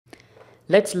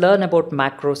Let's learn about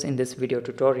macros in this video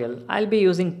tutorial. I'll be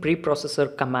using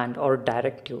preprocessor command or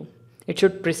directive. It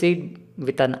should precede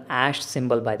with an hash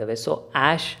symbol, by the way. So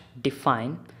hash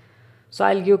define. So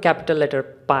I'll give capital letter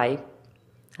pi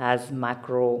as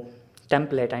macro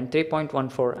template and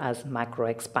 3.14 as macro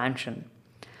expansion.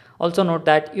 Also note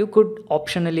that you could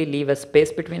optionally leave a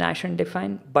space between hash and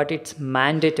define, but it's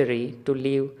mandatory to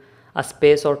leave a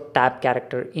space or tab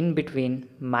character in between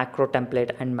macro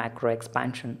template and macro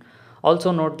expansion.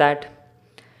 Also note that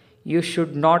you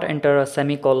should not enter a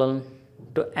semicolon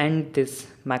to end this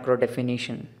macro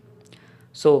definition.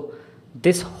 So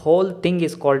this whole thing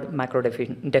is called macro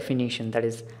definition, that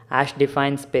is hash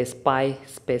define space pi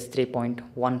space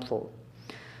 3.14.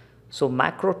 So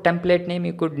macro template name,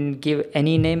 you could give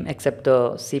any name except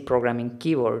the C programming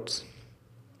keywords.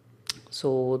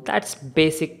 So that's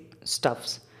basic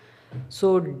stuffs.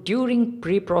 So during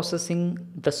pre-processing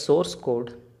the source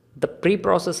code, the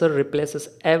preprocessor replaces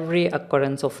every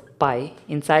occurrence of pi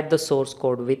inside the source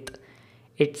code with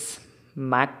its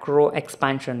macro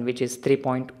expansion, which is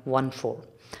 3.14.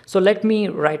 So let me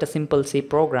write a simple C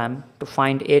program to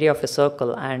find area of a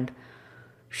circle and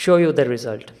show you the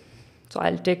result. So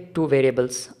I'll take two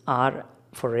variables, r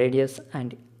for radius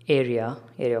and area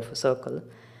of a circle.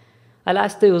 I'll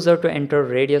ask the user to enter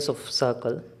radius of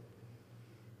circle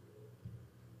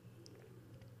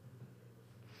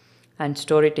and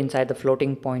store it inside the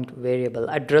floating point variable,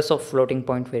 address of floating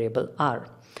point variable r.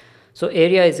 So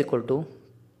area is equal to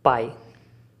pi,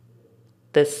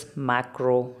 this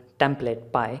macro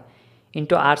template pi,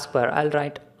 into r square. I'll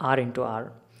write r into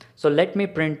r. So let me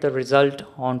print the result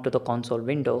onto the console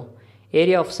window.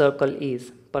 Area of circle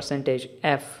is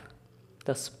 %f,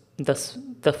 the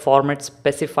format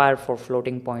specifier for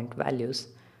floating point values.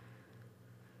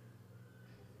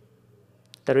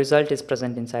 The result is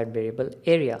present inside variable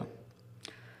area.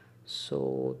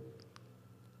 So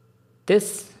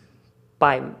this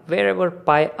pi, wherever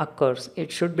pi occurs,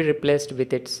 it should be replaced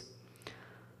with its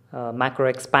macro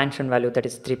expansion value, that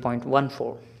is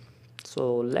 3.14.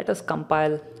 So let us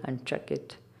compile and check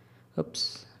it.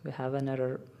 Oops, we have an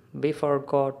error. I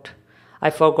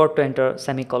forgot to enter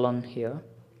semicolon here.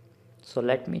 So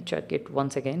let me check it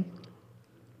once again.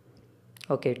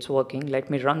 Okay, it's working. Let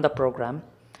me run the program.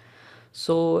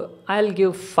 So I'll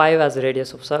give 5 as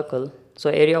radius of circle. So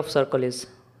area of circle is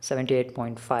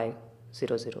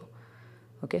 78.500.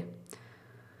 Okay.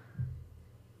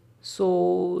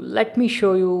 So let me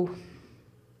show you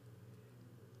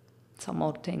some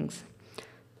more things.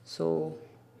 So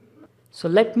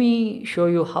let me show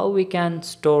you how we can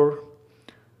store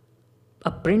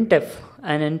a printf,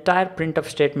 an entire printf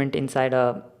statement inside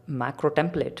a macro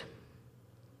template.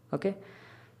 Okay.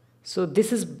 So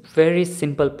this is very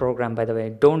simple program, by the way.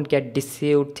 Don't get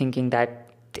deceived thinking that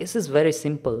this is very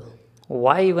simple.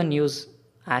 Why even use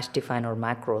hash define or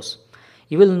macros?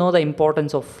 You will know the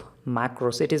importance of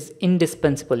macros. It is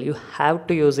indispensable. You have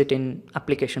to use it in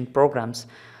application programs,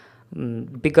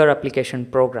 bigger application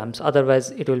programs.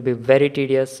 Otherwise, it will be very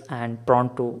tedious and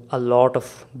prone to a lot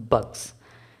of bugs.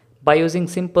 By using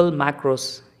simple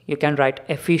macros, you can write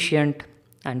efficient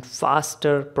and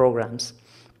faster programs.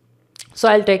 So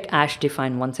I'll take hash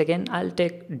define once again. I'll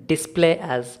take display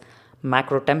as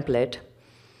macro template.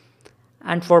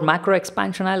 And for macro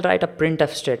expansion, I'll write a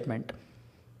printf statement.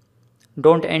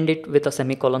 Don't end it with a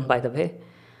semicolon, by the way.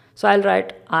 So I'll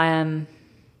write I am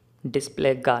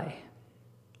display guy,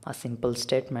 a simple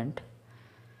statement,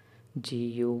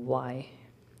 GUY.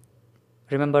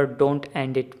 Remember, don't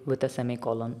end it with a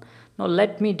semicolon. Now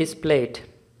let me display it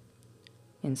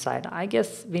inside. I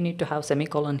guess we need to have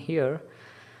semicolon here,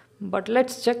 but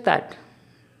let's check that.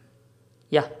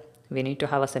 Yeah, we need to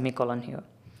have a semicolon here,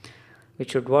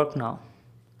 which should work now.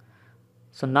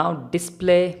 So now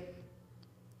display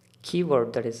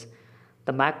keyword, that is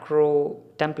the macro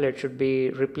template, should be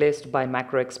replaced by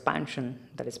macro expansion,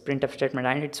 that is printf statement,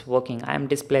 and it's working. I am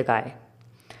display guy.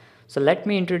 So let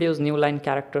me introduce new line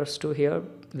characters to here,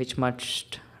 which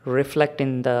must reflect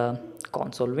in the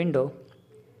console window.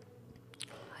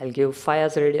 I'll give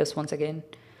 5 as radius once again,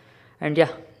 and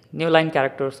yeah, new line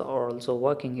characters are also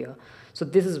working here. So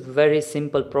this is very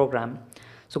simple program.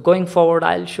 So going forward,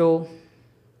 I'll show,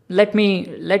 let me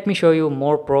show you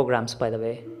more programs, by the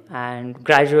way, and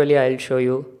gradually I'll show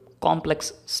you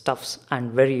complex stuffs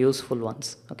and very useful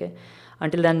ones. Okay,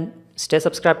 until then, stay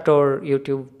subscribed to our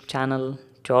YouTube channel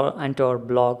and to our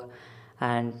blog,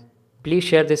 and please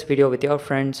share this video with your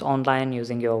friends online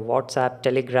using your WhatsApp,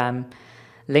 Telegram,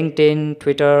 LinkedIn,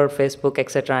 Twitter, Facebook,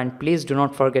 etc. And please do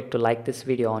not forget to like this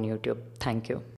video on YouTube. Thank you.